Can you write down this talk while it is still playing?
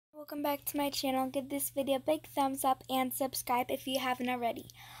welcome back to my channel. Give this video a big thumbs up and subscribe if you haven't already.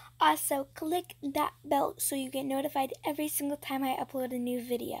 Also, click that bell so you get notified every single time I upload a new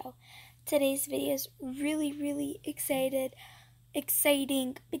video. Today's video is really exciting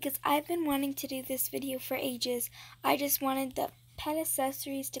because I've been wanting to do this video for ages. I just wanted the pet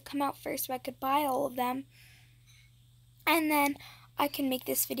accessories to come out first so I could buy all of them. And then I can make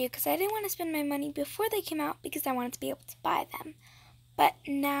this video because I didn't want to spend my money before they came out because I wanted to be able to buy them. But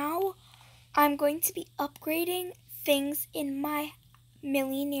now I'm going to be upgrading things in my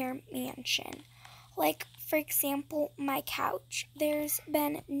millionaire mansion. Like, for example, my couch. There's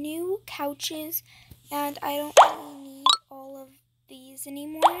been new couches and I don't really need all of these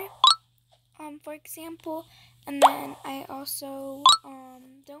anymore. For example, and then I also don't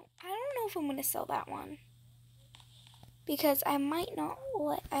know if I'm going to sell that one. Because I might not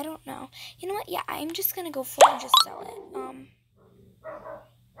I don't know. You know what? Yeah, I'm just going to go for it and just sell it.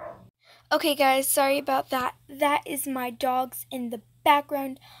 Okay guys, sorry about that. That is my dogs in the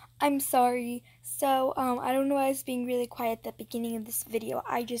background. I'm sorry. So, I don't know why I was being really quiet at the beginning of this video.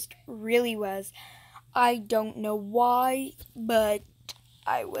 I just really was. I don't know why, but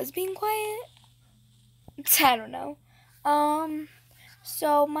I was being quiet. I don't know.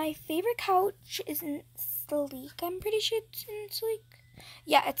 So my favorite couch is in Sleek. I'm pretty sure it's in Sleek.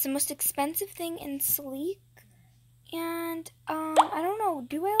 Yeah, it's the most expensive thing in Sleek. And, I don't know,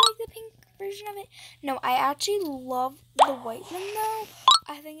 do I like the pink version of it? No, I actually love the white one, though.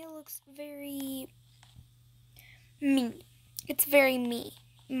 I think it looks very me. It's very me.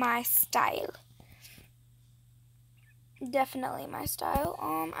 My style. Definitely my style.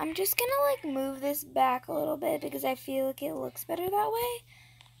 I'm just gonna, like, move this back a little bit because I feel like it looks better that way.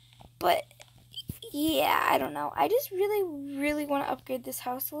 But, yeah, I don't know. I just really want to upgrade this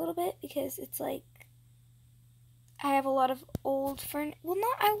house a little bit because it's, like, I have a lot of old furniture. Well,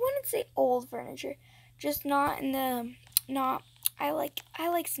 I wouldn't say old furniture. Just not in the, I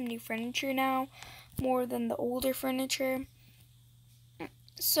like some new furniture now more than the older furniture.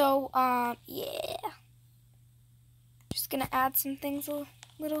 So, yeah. Just gonna add some things,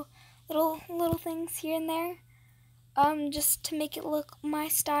 little things here and there. Just to make it look my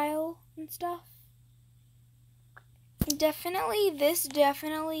style and stuff. This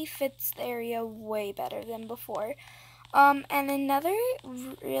definitely fits the area way better than before. And another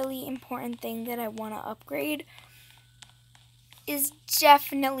really important thing that I want to upgrade is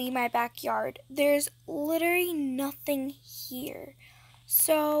definitely my backyard. There's literally nothing here.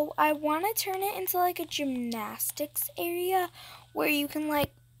 So I want to turn it into like a gymnastics area where you can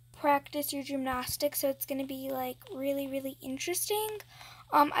like practice your gymnastics. So it's going to be like really interesting.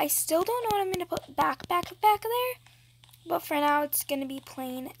 I still don't know what I'm going to put back there. But for now, it's going to be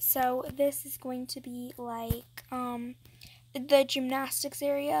plain. So this is going to be like the gymnastics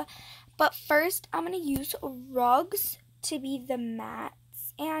area. But first, I'm going to use rugs to be the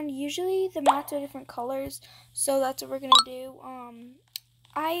mats. And usually the mats are different colors. So that's what we're going to do.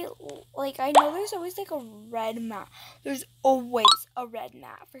 I know there's always like a red mat. There's always a red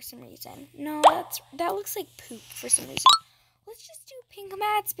mat for some reason. No, that looks like poop for some reason. Let's just do pink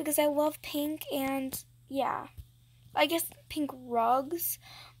mats because I love pink and yeah. I guess pink rugs,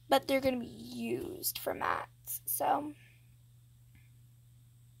 but they're going to be used for mats. So,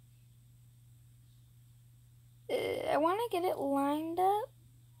 I want to get it lined up.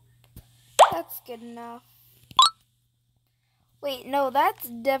 That's good enough. Wait, no, that's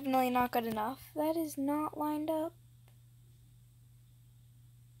definitely not good enough. That is not lined up.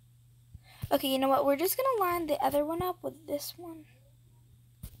 Okay, you know what? We're just going to line the other one up with this one.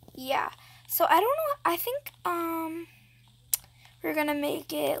 Yeah. So, I don't know. I think, we're going to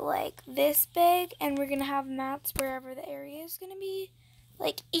make it like this big, and we're going to have mats wherever the area is going to be.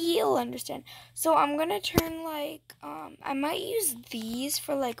 Like, you'll understand. So, I'm going to turn, like, I might use these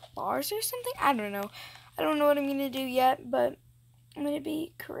for, like, bars or something. I don't know. I don't know what I'm going to do yet, but I'm going to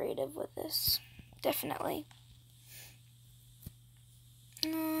be creative with this. Definitely.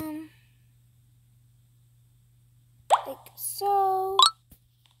 Like so.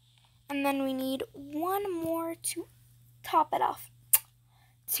 And then we need one more to top it off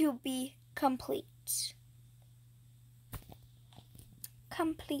to be complete.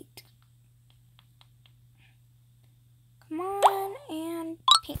 Come on, and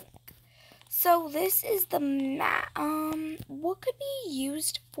pink. So this is the mat. What could be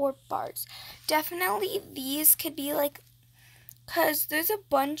used for bars? Definitely these could be like, cause there's a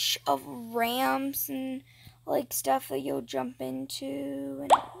bunch of ramps and like stuff that you'll jump into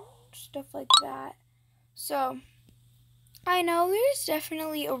and stuff like that. So I know there's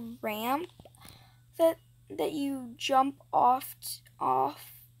definitely a ramp that you jump off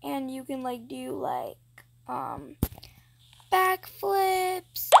and you can like do like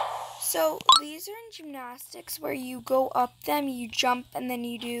backflips. So these are in gymnastics where you go up them, you jump, and then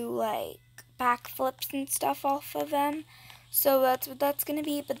you do like backflips and stuff off of them. So that's what that's going to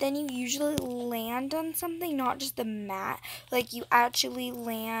be. But then you usually land on something, not just the mat. Like you actually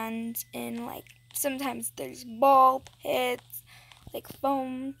land in like, sometimes there's ball pits, like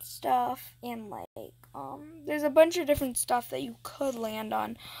foam stuff, and like there's a bunch of different stuff that you could land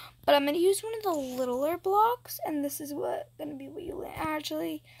on. But I'm going to use one of the littler blocks, and this is going to be what you land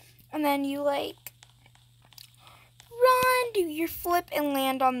actually. And then you like run, do your flip, and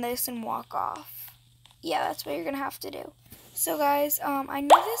land on this and walk off. Yeah, that's what you're going to have to do. So guys, I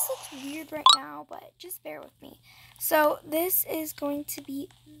know this looks weird right now, but just bear with me. So this is going to be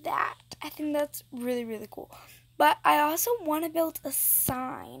that. I think that's really, really cool. But I also want to build a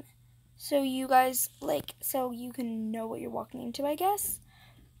sign. So you guys, like, so you can know what you're walking into, I guess.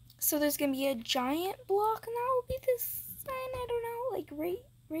 So there's going to be a giant block, and that will be this sign, I don't know, like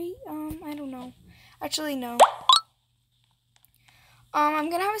I don't know. Actually, no. I'm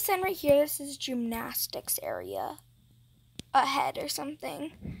going to have a sign right here. This is gymnastics area. Ahead or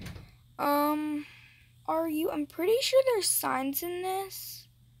something. I'm pretty sure there's signs in this.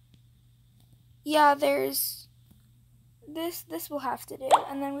 Yeah, there's this will have to do,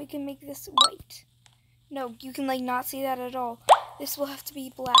 and then we can make this white. No, you can like not see that at all. This will have to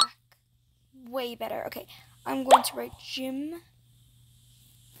be black. Way better. Okay, I'm going to write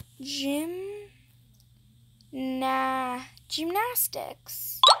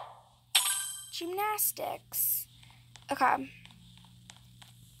gymnastics. Okay.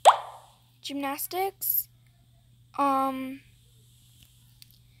 Gymnastics.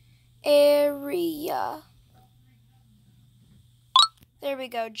 Area. There we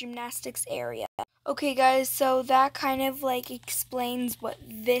go. Gymnastics area. Okay, guys, so that kind of like explains what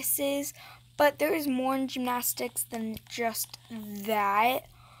this is, but there's more in gymnastics than just that.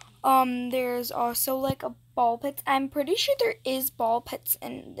 There's also like a ball pit. I'm pretty sure there is ball pits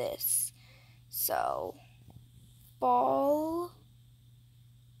in this. So, ball.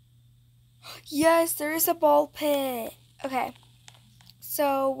 Yes, there is a ball pit. Okay.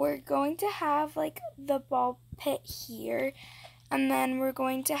 So, we're going to have like the ball pit here. And then we're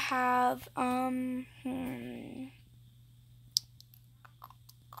going to have,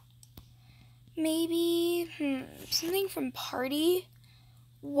 maybe, something from Party.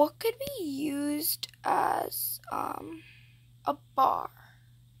 What could be used as, a bar?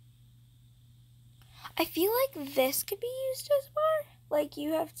 I feel like this could be used as a bar. Like,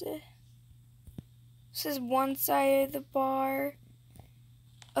 you have to, this is one side of the bar.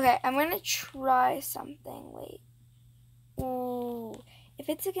 Okay, I'm going to try something. Wait. Ooh, if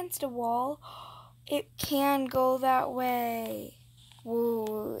it's against a wall, it can go that way.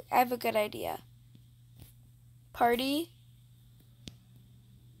 Ooh, I have a good idea. Party.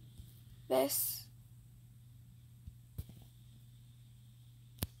 This.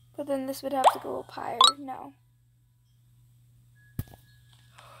 But then this would have to go up higher. No.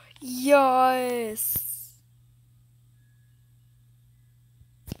 Yes.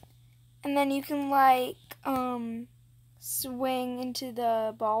 And then you can like, swing into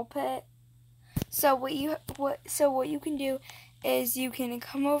the ball pit. So what you can do is you can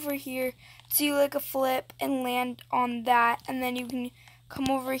come over here, do like a flip and land on that, and then you can come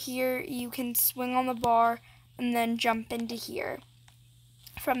over here, you can swing on the bar and then jump into here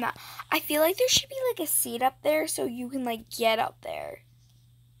from that. I feel like there should be like a seat up there so you can like get up there.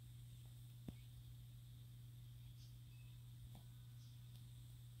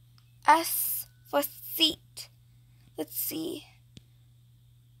 S for seat. Let's see.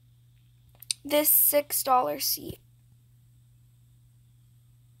 This $6 seat.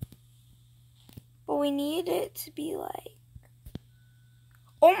 But we need it to be like...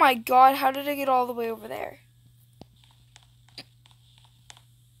 Oh my god, how did I get all the way over there?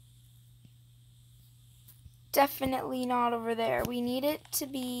 Definitely not over there. We need it to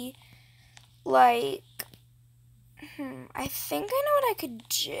be like... I think I know what I could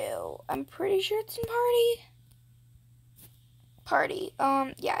do. I'm pretty sure it's in Party.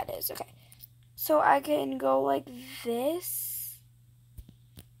 Yeah, it is. Okay. So I can go like this.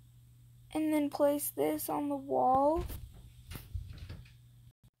 And then place this on the wall.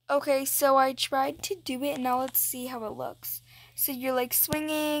 Okay, so I tried to do it, and now let's see how it looks. So you're like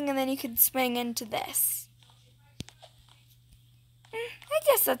swinging, and then you can swing into this. I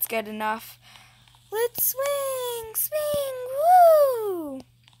guess that's good enough. Let's swing, woo!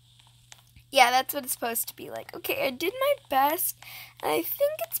 Yeah, that's what it's supposed to be like. Okay, I did my best, and I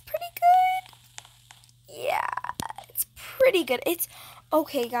think it's pretty good. Yeah, it's pretty good. It's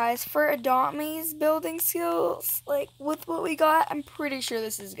Okay, guys, for Adopt Me's building skills, like, with what we got, I'm pretty sure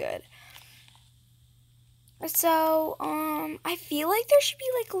this is good. So, I feel like there should be,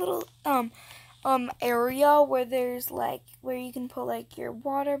 like, a little, area where there's, like, where you can put, like, your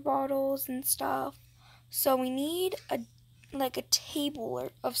water bottles and stuff. So we need like a table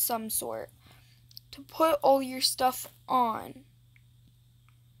of some sort to put all your stuff on.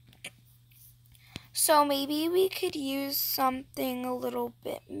 So maybe we could use something a little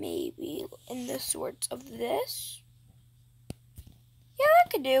bit maybe in the sorts of this. Yeah,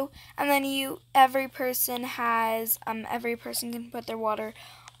 that could do. And then every person can put their water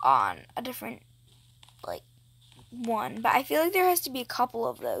on a different, like, one. But I feel like there has to be a couple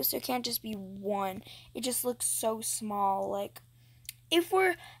of those. So it can't just be one. It just looks so small. Like, if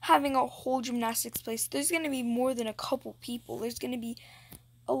we're having a whole gymnastics place, there's going to be more than a couple people. There's going to be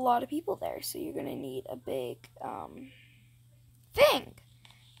a lot of people there. So you're going to need a big thing.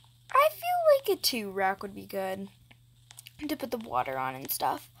 I feel like a 2 rack would be good to put the water on and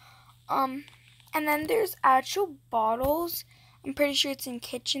stuff. And then there's actual bottles. I'm pretty sure it's in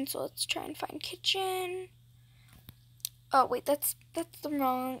kitchen, so let's try and find kitchen. Oh, wait, that's the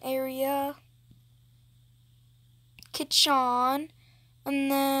wrong area. Kitchen.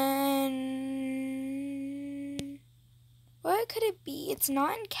 And then what could it be? It's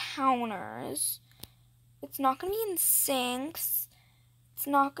not in counters. It's not going to be in sinks. It's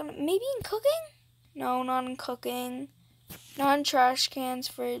not going to, maybe in cooking? No, not in cooking. Not in trash cans,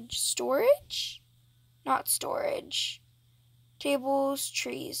 fridge, storage? Not storage. Tables,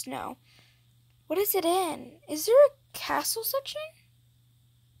 trees, no. What is it in? Is there a castle section?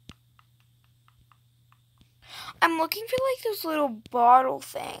 I'm looking for like those little bottle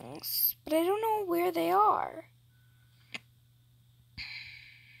things, but I don't know where they are.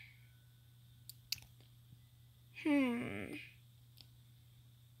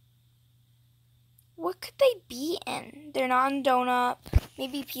 What could they be in? They're not in donut.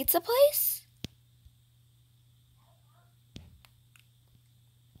 Maybe pizza place?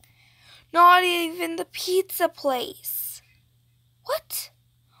 Not even the pizza place. What?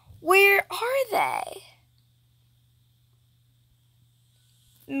 Where are they?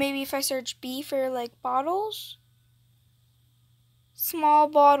 Maybe if I search B for like bottles? Small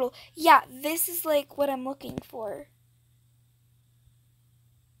bottle. Yeah, this is like what I'm looking for.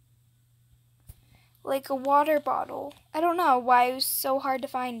 Like a water bottle. I don't know why it was so hard to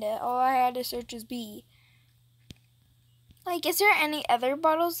find it. All I had to search was B. Like, is there any other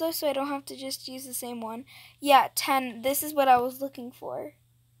bottles though, so I don't have to just use the same one? Yeah, 10. This is what I was looking for.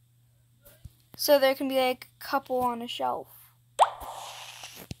 So there can be like a couple on a shelf.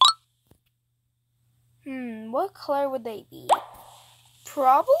 What color would they be?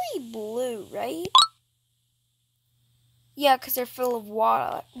 Probably blue, right? Yeah, because they're full of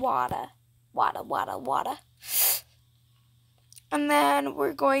water. And then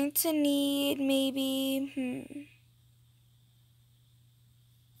we're going to need maybe,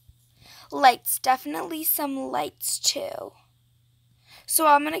 lights. Definitely some lights too. So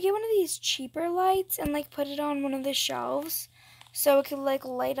I'm going to get one of these cheaper lights and like put it on one of the shelves so it could like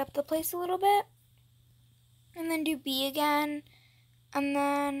light up the place a little bit. And then do B again. And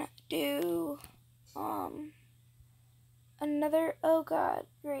then do another, oh god,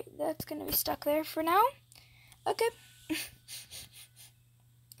 great, that's going to be stuck there for now. Okay.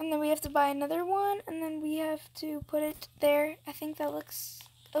 And then we have to buy another one, and then we have to put it there. I think that looks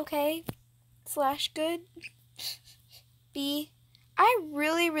okay / good. B. I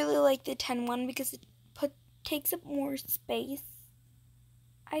really, really like the 10 one because it takes up more space,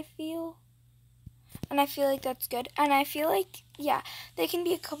 I feel. And I feel like that's good. And I feel like, yeah, they can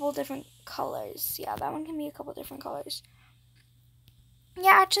be a couple different colors. Yeah, that one can be a couple different colors.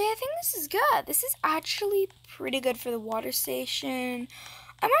 Yeah, actually, I think this is good. This is actually pretty good for the water station.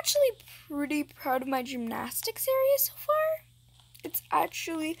 I'm actually pretty proud of my gymnastics area so far. It's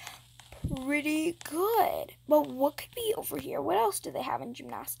actually pretty good. But what could be over here? What else do they have in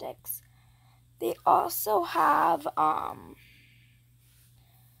gymnastics? They also have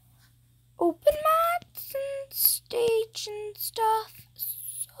open mats and stage and stuff.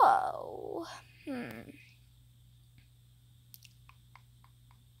 So,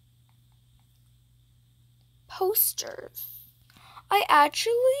 posters. I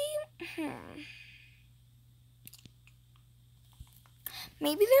actually,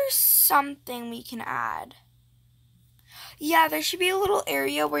 maybe there's something we can add. Yeah, there should be a little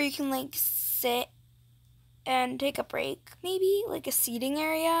area where you can like sit and take a break. Maybe like a seating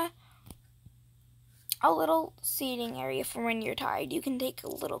area. A little seating area for when you're tired. You can take a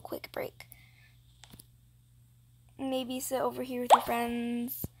little quick break. maybe sit over here with your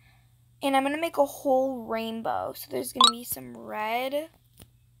friends. And I'm going to make a whole rainbow. So there's going to be some red.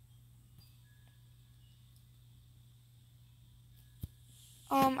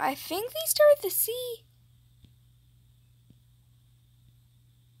 I think they start with the C.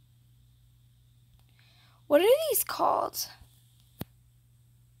 What are these called?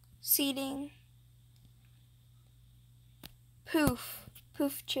 Seating. Poof.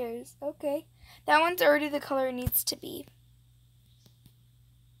 Poof chairs. Okay. That one's already the color it needs to be.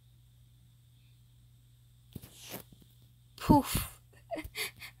 Poof.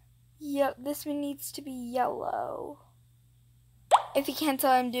 Yep, this one needs to be yellow. If you can't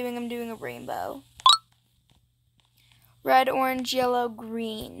tell, I'm doing a rainbow. Red, orange, yellow,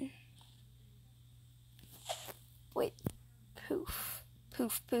 green. Wait. Poof.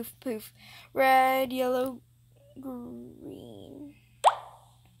 Poof, poof, poof. Red, yellow, green.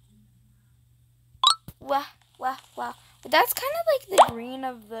 Wah, wah, wah. But that's kind of like the green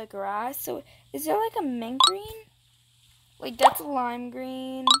of the grass. So is there like a mint green? Like that's a lime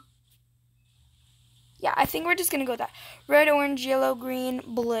green. Yeah, I think we're just going to go with that. Red, orange, yellow, green,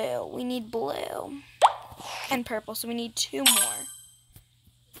 blue. We need blue. And purple, so we need 2 more.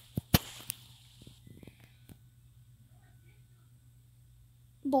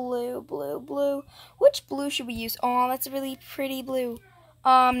 Blue, blue, blue. Which blue should we use? Oh, that's a really pretty blue.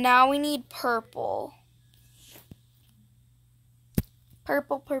 Now we need purple.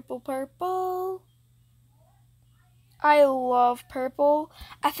 Purple, purple, purple. I love purple.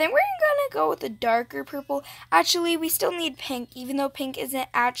 I think we're gonna go with a darker purple. Actually, we still need pink, even though pink isn't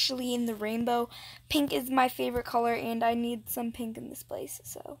actually in the rainbow. Pink is my favorite color, and I need some pink in this place,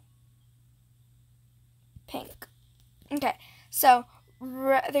 so. Pink. Okay, so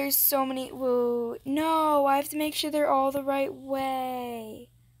there's so many. Whoa, no, I have to make sure they're all the right way.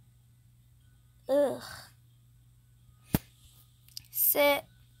 Ugh. Sit.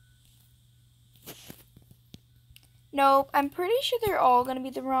 Nope, I'm pretty sure they're all going to be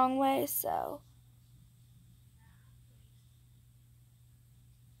the wrong way, so.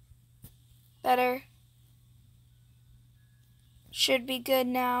 Better. Should be good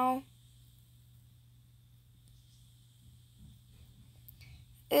now.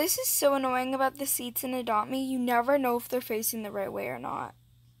 This is so annoying about the seats in Adopt Me. You never know if they're facing the right way or not.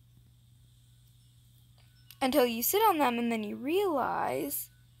 Until you sit on them and then you realize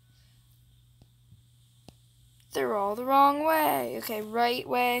they're all the wrong way. Okay, right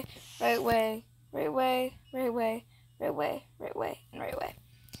way, right way, right way, right way, right way, right way, and right way.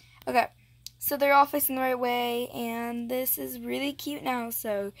 Okay, so they're all facing the right way, and this is really cute now.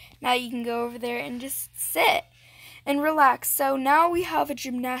 So now you can go over there and just sit and relax. So now we have a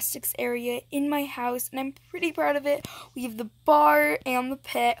gymnastics area in my house, and I'm pretty proud of it. We have the bar and the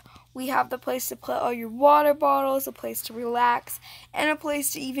pit. We have the place to put all your water bottles, a place to relax, and a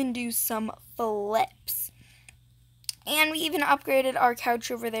place to even do some flips. And we even upgraded our couch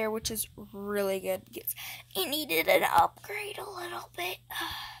over there, which is really good. It needed an upgrade a little bit.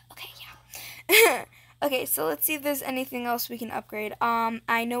 Okay, yeah. Okay, so let's see if there's anything else we can upgrade.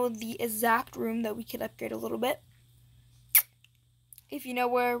 I know the exact room that we could upgrade a little bit. If you know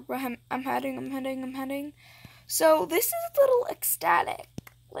where I'm heading. So this is a little ecstatic.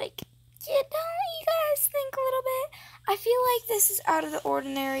 Like, don't you guys think a little bit? I feel like this is out of the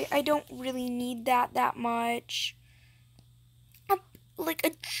ordinary. I don't really need that much.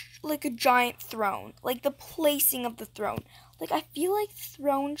 Like a giant throne. Like the placing of the throne. Like I feel like the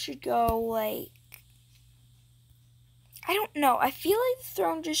throne should go like, I don't know. I feel like the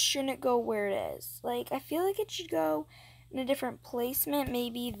throne just shouldn't go where it is. Like I feel like it should go in a different placement,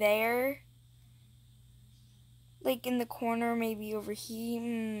 maybe there. Like in the corner, maybe over here.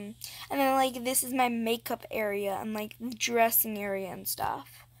 And then like this is my makeup area and like the dressing area and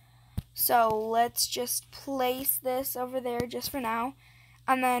stuff. So let's just place this over there just for now.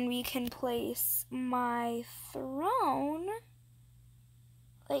 And then we can place my throne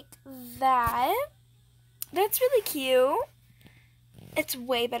like that. That's really cute. It's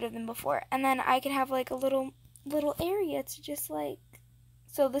way better than before. And then I can have like a little area to just like,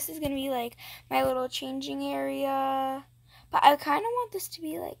 so this is going to be like my little changing area. But I kind of want this to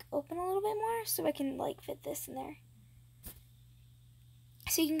be like open a little bit more so I can like fit this in there.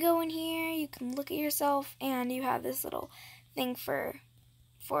 So you can go in here, you can look at yourself, and you have this little thing for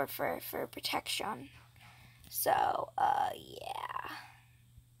protection. So, yeah.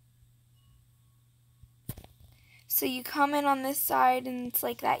 So you come in on this side, and it's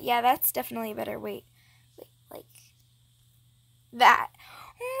like that. Yeah, that's definitely better. Wait, like that.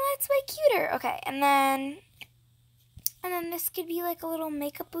 Oh, that's way cuter. Okay, and then this could be like a little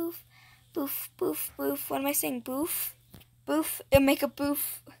makeup booth. Boof, boof, boof. What am I saying? Boof? Boof? It'll make a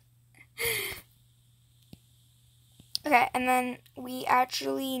boof. Okay, and then we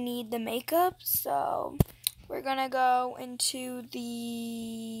actually need the makeup, so we're gonna go into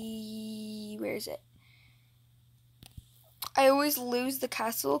the, where is it? I always lose the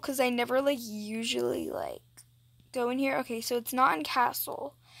castle because I never like usually like go in here. Okay, so it's not in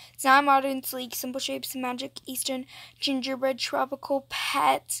castle. It's not modern, sleek, simple shapes, magic, eastern, gingerbread, tropical,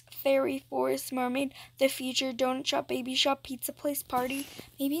 pet, fairy, forest, mermaid, the future, donut shop, baby shop, pizza place, party.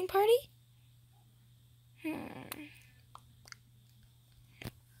 Maybe in party?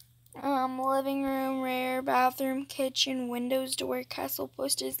 Living room, rare, bathroom, kitchen, windows, door, castle,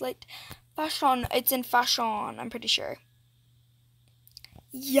 posters, light, fashion. It's in fashion, I'm pretty sure.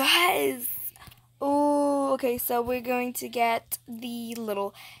 Yes! Oh, okay, so we're going to get the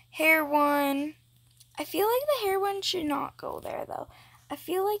little hair one. I feel like the hair one should not go there, though. I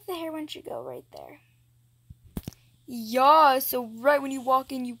feel like the hair one should go right there. Yeah, so right when you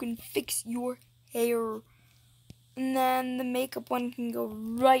walk in, you can fix your hair. And then the makeup one can go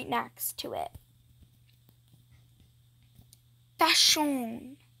right next to it.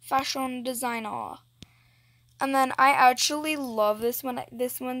 Fashion designer. And then I actually love this one.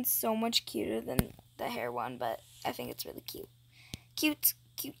 This one's so much cuter than the hair one, but I think it's really cute. Cute,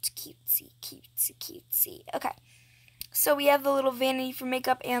 cutesy. Okay. So we have the little vanity for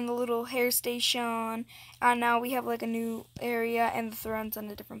makeup and the little hair station. And now we have like a new area and the thrones in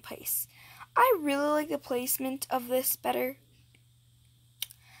a different place. I really like the placement of this better.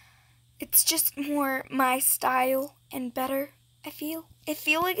 It's just more my style and better, I feel. I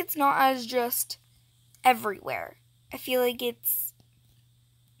feel like it's not as just everywhere. I feel like it's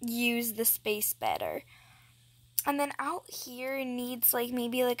used the space better. And then out here it needs like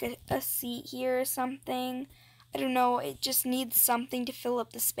maybe like a seat here or something. I don't know, it just needs something to fill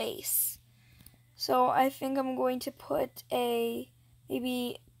up the space. So I think I'm going to put a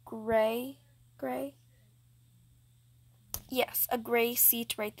maybe gray. Yes, a gray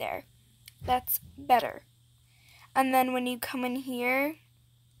seat right there. That's better. And then when you come in here,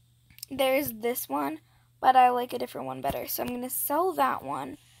 there's this one, but I like a different one better. So I'm going to sell that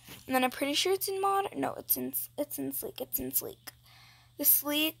one. And then I'm pretty sure it's in modern. No, it's in sleek. It's in sleek. The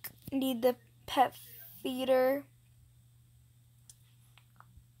sleek need the pet feeder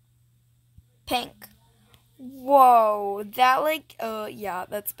pink. Whoa, that like yeah,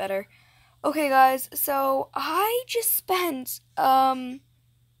 that's better. Okay, guys, so I just spent almost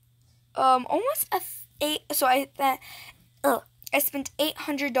I spent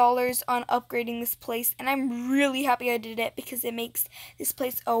 $800 on upgrading this place, and I'm really happy I did it because it makes this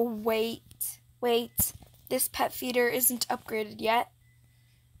place. Oh wait, this pet feeder isn't upgraded yet.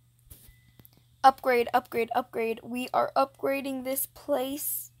 Upgrade. We are upgrading this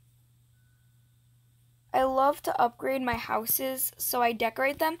place. I love to upgrade my houses, so I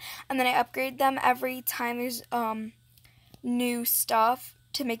decorate them, and then I upgrade them every time there's new stuff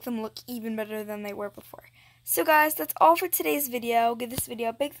to make them look even better than they were before. So guys, that's all for today's video. Give this video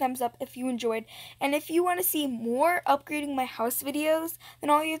a big thumbs up if you enjoyed, and if you want to see more upgrading my house videos, then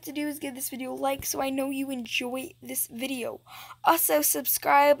all you have to do is give this video a like so I know you enjoy this video. Also,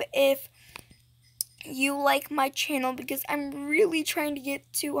 subscribe if you like my channel because I'm really trying to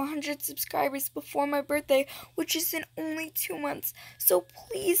get to 100 subscribers before my birthday, which is in only 2 months. So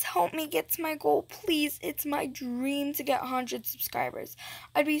please help me get to my goal. Please, it's my dream to get 100 subscribers.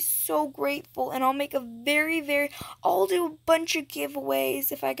 I'd be so grateful, and I'll make a I'll do a bunch of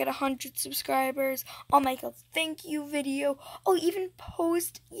giveaways if I get 100 subscribers. I'll make a thank you video. I'll even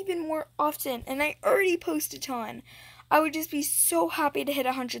post even more often, and I already post a ton. I would just be so happy to hit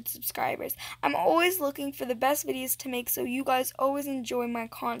 100 subscribers. I'm always looking for the best videos to make so you guys always enjoy my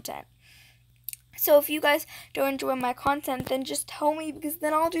content. So if you guys don't enjoy my content, then just tell me, because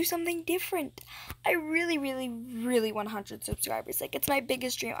then I'll do something different. I really want 100 subscribers. Like, it's my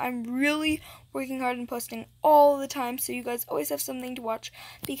biggest dream. I'm really working hard and posting all the time so you guys always have something to watch.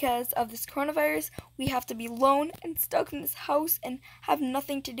 Because of this coronavirus, we have to be alone and stuck in this house and have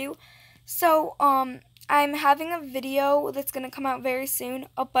nothing to do. So, I'm having a video that's going to come out very soon,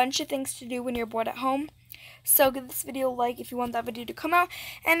 a bunch of things to do when you're bored at home. So give this video a like if you want that video to come out,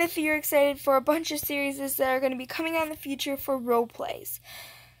 and if you're excited for a bunch of series that are going to be coming out in the future for role plays.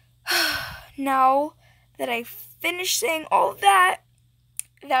 Now that I've finished saying all of that,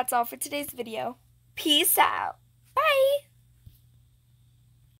 that's all for today's video. Peace out. Bye.